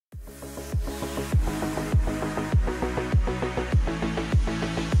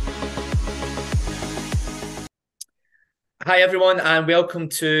Hi everyone and welcome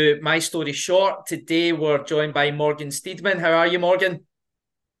to My Story Short. Today we're joined by Morgan Steedman. How are you, Morgan?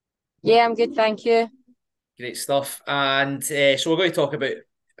 Yeah, I'm good, thank you. Great stuff. And so we're going to talk about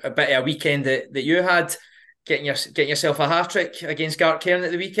a bit of a weekend that you had, getting yourself a hat trick against Gartcairn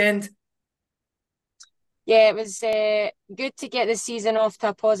at the weekend. Yeah, it was good to get the season off to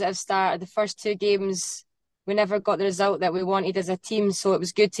a positive start. The first two games, we never got the result that we wanted as a team, so it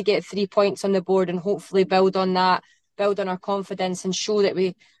was good to get 3 points on the board and hopefully build on that, build on our confidence, and show that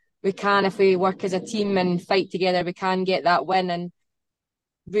we can, if we work as a team and fight together, we can get that win. And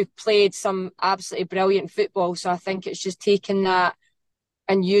we've played some absolutely brilliant football, so I think it's just taking that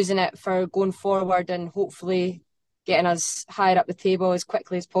and using it for going forward and hopefully getting us higher up the table as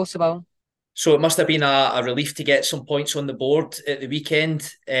quickly as possible. So it must have been a relief to get some points on the board at the weekend,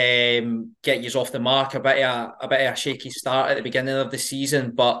 get you off the mark, a bit of a shaky start at the beginning of the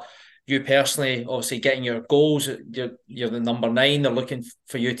season, but you personally, obviously getting your goals, you're the number nine. They're looking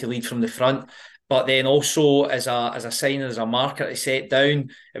for you to lead from the front, but then also as a sign, as a marker to set down,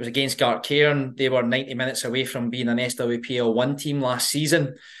 it was against Gartcairn. They were 90 minutes away from being an SWPL one team last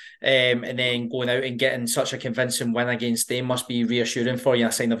season. And then going out and getting such a convincing win against them must be reassuring for you,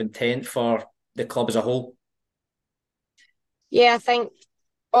 a sign of intent for the club as a whole. Yeah, I think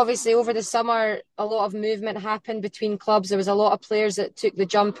obviously over the summer a lot of movement happened between clubs. There was a lot of players that took the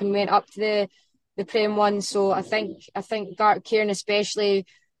jump and went up to the Prem one. So I think Gartcairn especially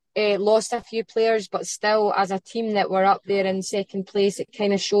lost a few players, but still as a team that were up there in second place, it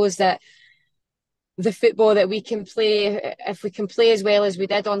kind of shows that the football that we can play, if we can play as well as we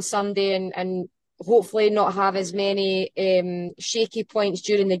did on Sunday and hopefully not have as many shaky points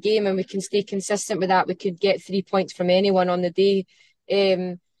during the game and we can stay consistent with that, we could get 3 points from anyone on the day.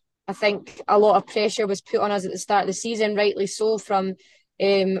 I think a lot of pressure was put on us at the start of the season, rightly so, from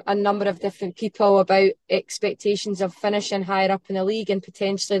a number of different people about expectations of finishing higher up in the league, and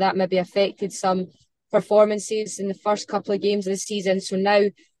potentially that maybe affected some performances in the first couple of games of the season. So now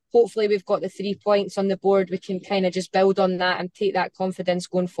hopefully we've got the 3 points on the board. We can kind of just build on that and take that confidence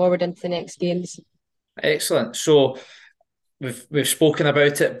going forward into the next games. Excellent. So we've spoken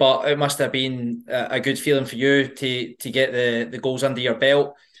about it, but it must have been a good feeling for you to get the goals under your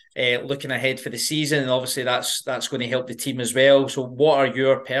belt. Looking ahead for the season, and obviously that's going to help the team as well. So, what are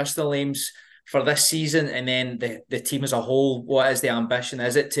your personal aims for this season, and then the team as a whole? What is the ambition?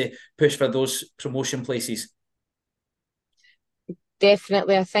 Is it to push for those promotion places?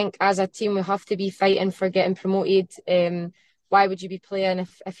 Definitely, I think as a team we have to be fighting for getting promoted. Why would you be playing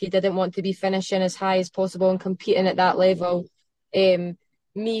if you didn't want to be finishing as high as possible and competing at that level? Um,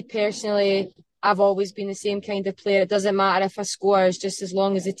 Me personally, I've always been the same kind of player. It doesn't matter if I score, it's just as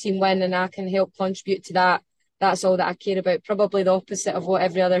long as the team win and I can help contribute to that. That's all that I care about. Probably the opposite of what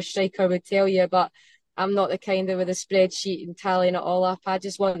every other striker would tell you, but I'm not the kind of with a spreadsheet and tallying it all up. I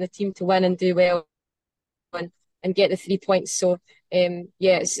just want the team to win and do well and get the 3 points. So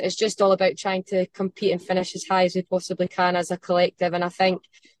yeah, it's just all about trying to compete and finish as high as we possibly can as a collective. And I think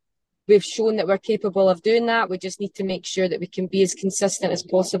we've shown that we're capable of doing that. We just need to make sure that we can be as consistent as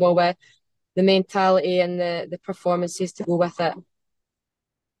possible with the mentality and the performances to go with it.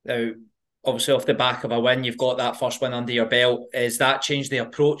 Now, obviously, off the back of a win, you've got that first win under your belt. Is that changed the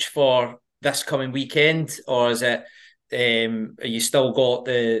approach for this coming weekend, or is it? Are you still got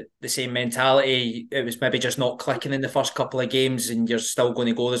the same mentality? It was maybe just not clicking in the first couple of games, and you're still going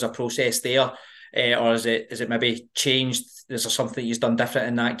to go. There's a process there, or is it maybe changed? Is there something you've done different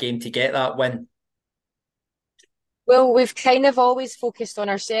in that game to get that win? Well, we've kind of always focused on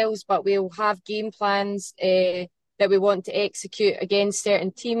ourselves, but we'll have game plans that we want to execute against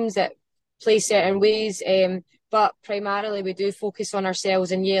certain teams that play certain ways. But primarily, we do focus on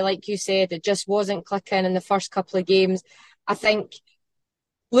ourselves. And yeah, like you said, it just wasn't clicking in the first couple of games. I think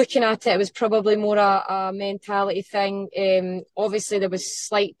looking at it, it was probably more a mentality thing. Obviously, there was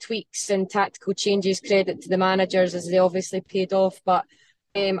slight tweaks and tactical changes. Credit to the managers as they obviously paid off. But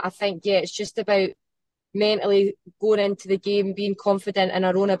I think yeah, it's just about mentally going into the game, being confident in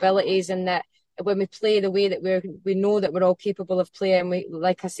our own abilities, and that when we play the way that we know that we're all capable of playing, we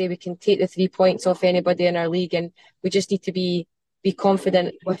like I say, we can take the 3 points off anybody in our league, and we just need to be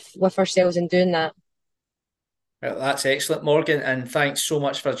confident with ourselves in doing that. Well, that's excellent, Morgan, and thanks so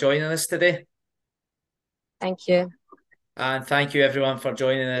much for joining us today. Thank you. And thank you everyone for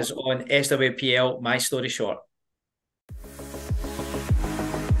joining us on SWPL My Story Short.